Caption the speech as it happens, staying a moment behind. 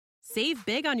Save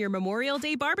big on your Memorial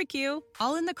Day barbecue,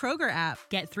 all in the Kroger app.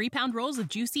 Get 3-pound rolls of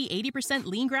juicy 80%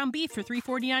 lean ground beef for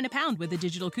 $3.49 a pound with a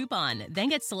digital coupon. Then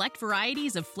get select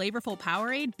varieties of flavorful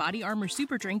Powerade, Body Armor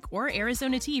Super Drink, or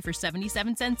Arizona tea for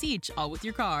 77 cents each, all with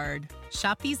your card.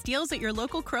 Shop these deals at your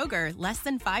local Kroger, less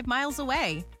than 5 miles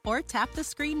away. Or tap the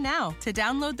screen now to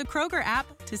download the Kroger app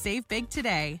to save big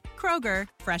today. Kroger,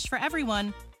 fresh for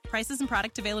everyone. Prices and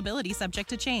product availability subject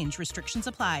to change. Restrictions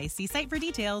apply. See site for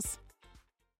details.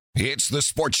 It's the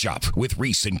Sports Shop with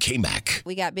Reese and K-Mac.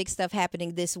 We got big stuff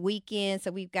happening this weekend, so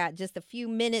we've got just a few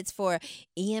minutes for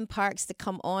Ian Parks to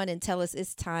come on and tell us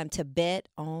it's time to bet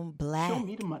on black. Show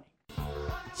me the money.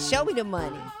 Show me the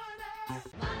money.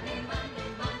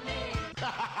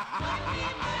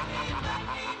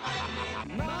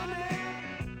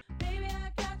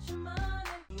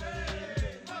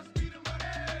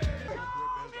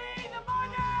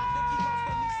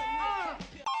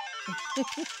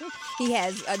 He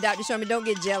has, Dr. Stroman, don't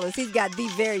get jealous. He's got the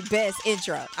very best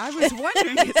intro. I was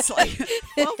wondering, it's like,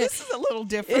 well, this is a little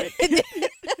different.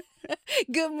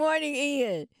 Good morning,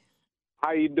 Ian.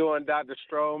 How you doing, Dr.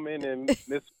 Stroman and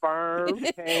Miss Firm?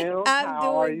 Pam, I'm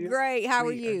how are doing you? great. How are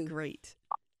We you? Great.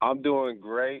 I'm doing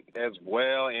great as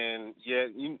well. And, yeah,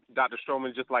 Dr.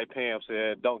 Stroman, just like Pam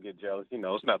said, don't get jealous.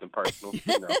 It's nothing personal.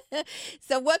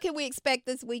 So what can we expect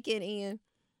this weekend, Ian?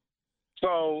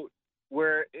 So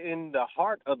we're in the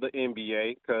heart of the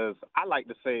NBA because I like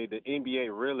to say the NBA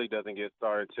really doesn't get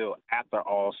started till after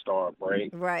All-Star break.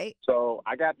 Right. So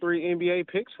I got 3 NBA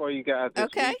picks for you guys this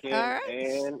Okay, weekend. all right.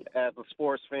 And as the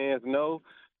sports fans know,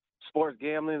 sports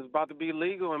gambling is about to be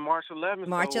legal in March 11th.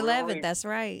 March so 11th, that's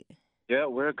right. Yeah,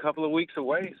 we're a couple of weeks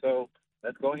away, so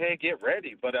let's go ahead and get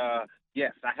ready. But,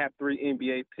 yes, I have 3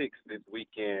 NBA picks this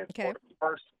weekend. Okay. For the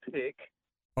first pick,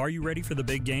 Are you ready for the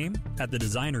big game? At the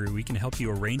Designery, we can help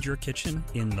you arrange your kitchen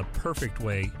in the perfect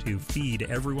way to feed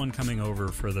everyone coming over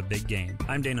for the big game.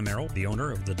 I'm Dana Merrill, the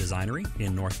owner of the Designery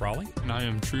in North Raleigh. And I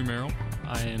am True Merrill.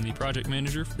 I am the project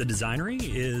manager. The Designery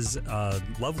is a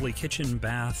lovely kitchen,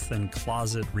 bath, and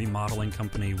closet remodeling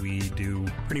company. We do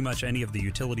pretty much any of the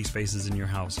utility spaces in your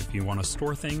house. If you want to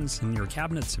store things in your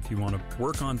cabinets, if you want to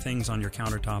work on things on your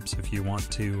countertops, if you want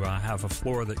to have a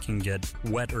floor that can get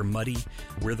wet or muddy,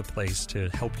 we're the place to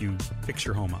help you fix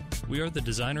your home up. We are the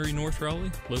Designery North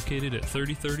Raleigh, located at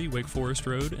 3030 Wake Forest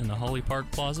Road in the Holly Park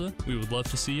Plaza. We would love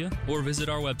to see you, or visit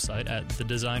our website at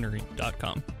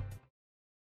thedesignery.com.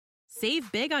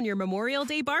 Save big on your Memorial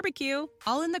Day barbecue,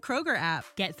 all in the Kroger app.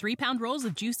 Get 3-pound rolls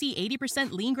of juicy 80%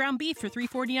 lean ground beef for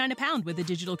 $3.49 a pound with a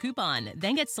digital coupon.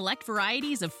 Then get select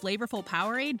varieties of flavorful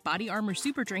Powerade, Body Armor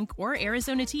Super Drink, or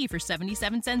Arizona tea for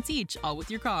 77 cents each, all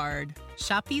with your card.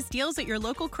 Shop these deals at your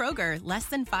local Kroger, less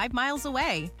than 5 miles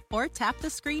away. Or tap the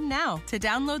screen now to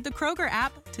download the Kroger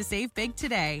app to save big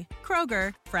today.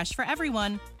 Kroger, fresh for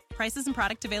everyone. Prices and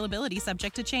product availability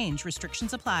subject to change.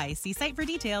 Restrictions apply. See site for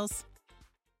details.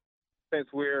 since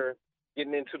we're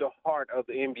getting into the heart of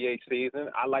the NBA season,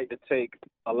 I like to take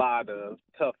a lot of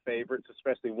tough favorites,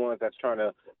 especially ones that's trying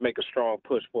to make a strong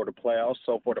push for the playoffs.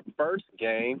 So for the first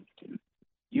game,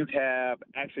 you have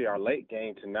actually our late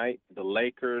game tonight, the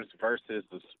Lakers versus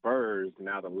the Spurs.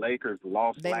 Now, the Lakers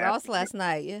lost last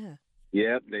night, yeah.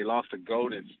 Yep, they lost to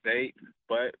Golden State,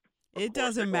 but it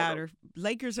doesn't matter.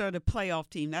 Lakers are the playoff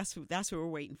team. That's what we're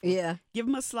waiting for. Yeah. Give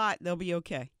them a slot. They'll be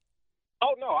okay.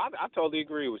 Oh, no, I totally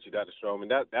agree with you, Dr. Stroman.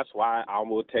 That's why I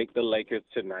will take the Lakers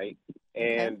tonight.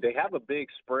 And They have a big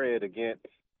spread against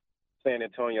San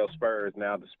Antonio Spurs.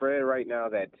 Now, the spread right now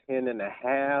is at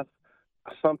 10.5.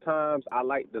 Sometimes I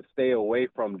like to stay away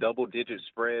from double-digit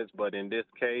spreads, but in this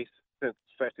case,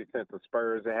 especially since the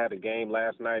Spurs had a game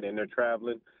last night and they're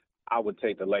traveling, I would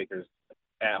take the Lakers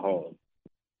at home.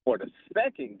 For the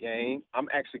second game, I'm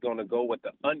actually going to go with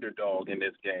the underdog in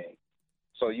this game.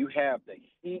 So you have the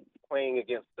Heat playing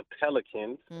against the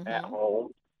Pelicans at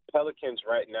home. Pelicans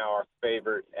right now are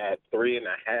favored at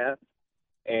 3.5.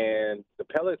 And the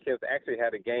Pelicans actually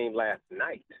had a game last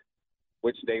night,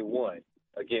 which they won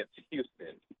against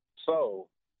Houston. So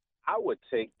I would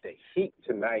take the Heat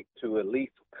tonight to at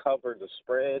least cover the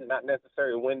spread, not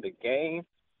necessarily win the game,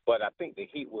 but I think the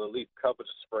Heat will at least cover the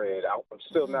spread. I'm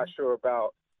still not sure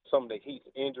about some of the Heat's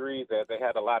injuries, as they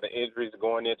had a lot of injuries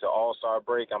going into All-Star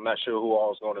break. I'm not sure who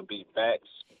all is going to be back,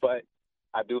 but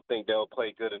I do think they'll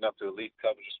play good enough to at least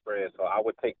cover the spread. So I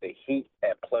would take the Heat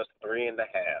at plus 3.5.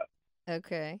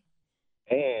 Okay.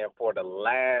 And for the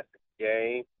last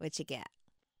game, what you got?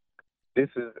 This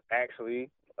is actually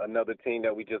another team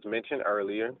that we just mentioned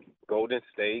earlier, Golden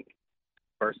State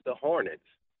versus the Hornets.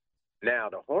 Now,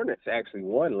 the Hornets actually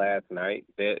won last night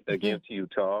against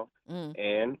Utah.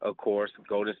 And, of course,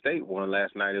 Golden State won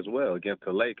last night as well against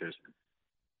the Lakers.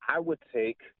 I would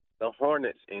take the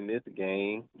Hornets in this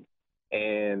game,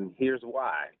 and here's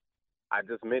why. I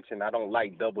just mentioned I don't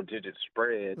like double-digit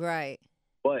spreads. Right.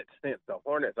 But since the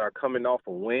Hornets are coming off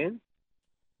a win,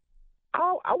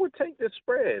 I would take this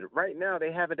spread. Right now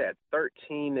they have it at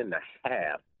 13.5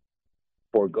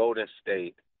 for Golden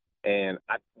State. And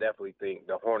I definitely think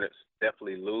the Hornets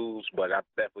definitely lose, but I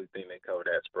definitely think they cover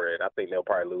that spread. I think they'll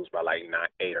probably lose by like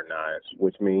 8 or 9,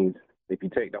 which means if you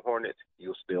take the Hornets,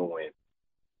 you'll still win.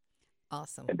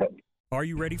 Awesome. Are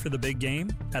you ready for the big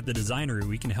game? At The Designery,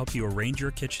 we can help you arrange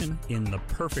your kitchen in the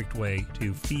perfect way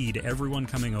to feed everyone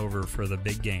coming over for the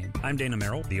big game. I'm Dana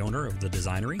Merrill, the owner of The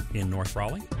Designery in North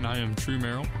Raleigh. And I am True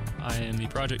Merrill. I am the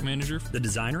project manager. The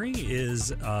Designery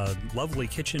is a lovely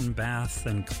kitchen, bath,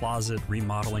 and closet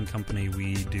remodeling company.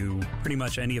 We do pretty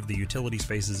much any of the utility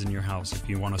spaces in your house. If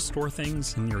you want to store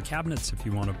things in your cabinets, if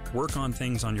you want to work on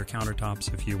things on your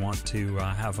countertops, if you want to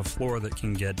have a floor that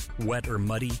can get wet or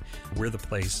muddy, we're the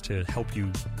place to help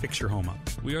you fix your home up.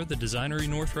 We are the Designery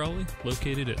North Raleigh,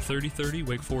 located at 3030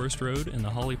 Wake Forest Road in the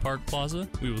Holly Park Plaza.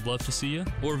 We would love to see you,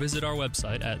 or visit our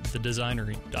website at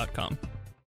thedesignery.com.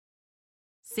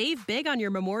 Save big on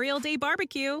your Memorial Day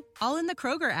barbecue, all in the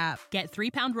Kroger app. Get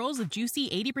 3-pound rolls of juicy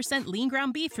 80% lean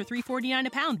ground beef for $3.49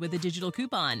 a pound with a digital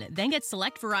coupon. Then get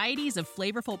select varieties of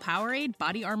flavorful Powerade,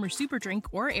 Body Armor Super Drink,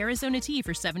 or Arizona tea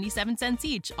for 77 cents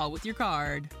each, all with your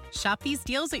card. Shop these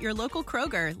deals at your local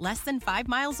Kroger, less than 5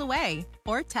 miles away.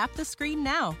 Or tap the screen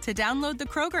now to download the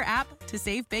Kroger app to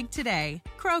save big today.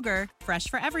 Kroger, fresh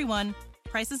for everyone.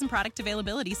 Prices and product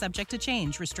availability subject to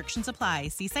change. Restrictions apply.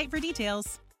 See site for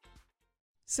details.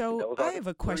 So I have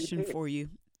a question for you.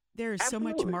 There is so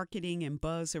much Absolutely. marketing and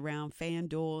buzz around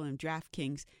FanDuel and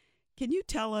DraftKings. Can you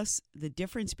tell us the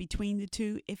difference between the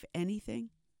two, if anything?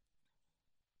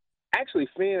 Actually,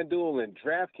 FanDuel and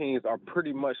DraftKings are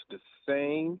pretty much the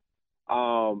same.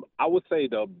 I would say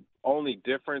the only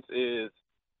difference is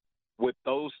with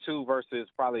those two versus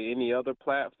probably any other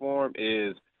platform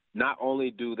is not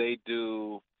only do they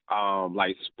do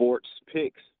like sports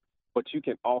picks, but you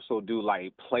can also do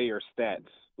like player stats,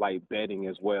 like betting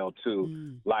as well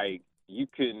too. Like you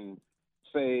can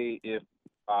say if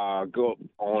go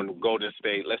on Golden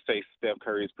State, let's say Steph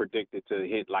Curry is predicted to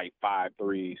hit like 5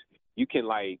 threes, you can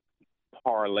like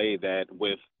parlay that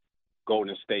with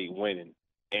Golden State winning.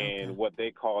 And what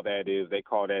they call that is they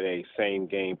call that a same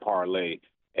game parlay.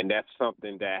 And that's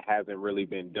something that hasn't really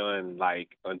been done like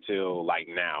until like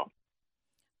now,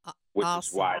 which awesome.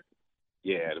 is why.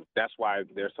 Yeah, that's why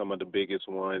they're some of the biggest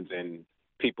ones, and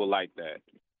people like that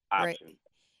option.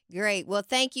 Great. Well,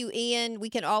 thank you, Ian.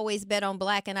 We can always bet on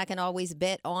Black, and I can always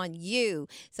bet on you.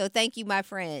 So thank you, my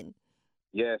friend.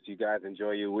 Yes, you guys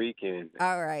enjoy your weekend.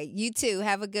 All right. You too.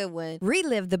 Have a good one.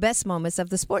 Relive the best moments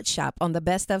of the Sports Shop on the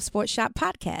Best of Sports Shop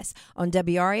podcast on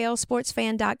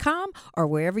WRLSportsFan.com or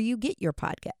wherever you get your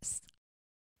podcasts.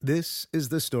 This is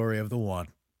the story of the one.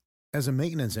 As a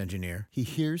maintenance engineer, he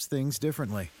hears things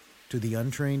differently. To the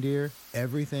untrained ear,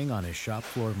 everything on his shop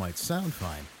floor might sound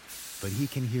fine, but he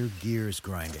can hear gears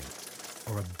grinding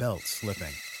or a belt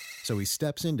slipping. So he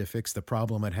steps in to fix the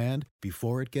problem at hand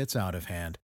before it gets out of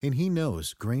hand. And he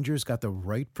knows Grainger's got the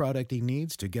right product he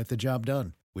needs to get the job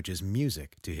done, which is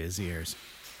music to his ears.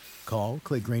 Call,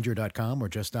 click Grainger.com, or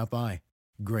just stop by.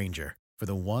 Grainger, for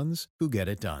the ones who get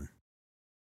it done.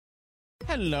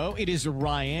 Hello, it is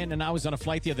Ryan, and I was on a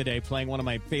flight the other day playing one of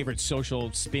my favorite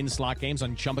social spin slot games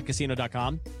on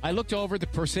ChumbaCasino.com. I looked over at the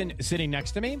person sitting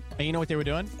next to me, and you know what they were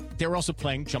doing? They were also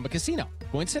playing Chumba Casino.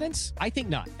 Coincidence? I think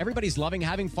not. Everybody's loving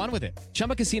having fun with it.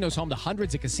 Chumba Casino is home to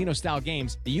hundreds of casino-style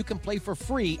games that you can play for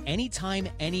free anytime,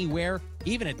 anywhere,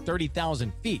 even at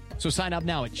 30,000 feet. So sign up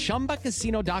now at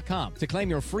ChumbaCasino.com to claim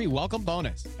your free welcome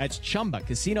bonus. That's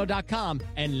ChumbaCasino.com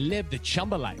and live the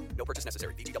Chumba life. No purchase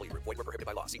necessary. VGW. Void where prohibited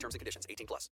by law. See terms and conditions. 18+.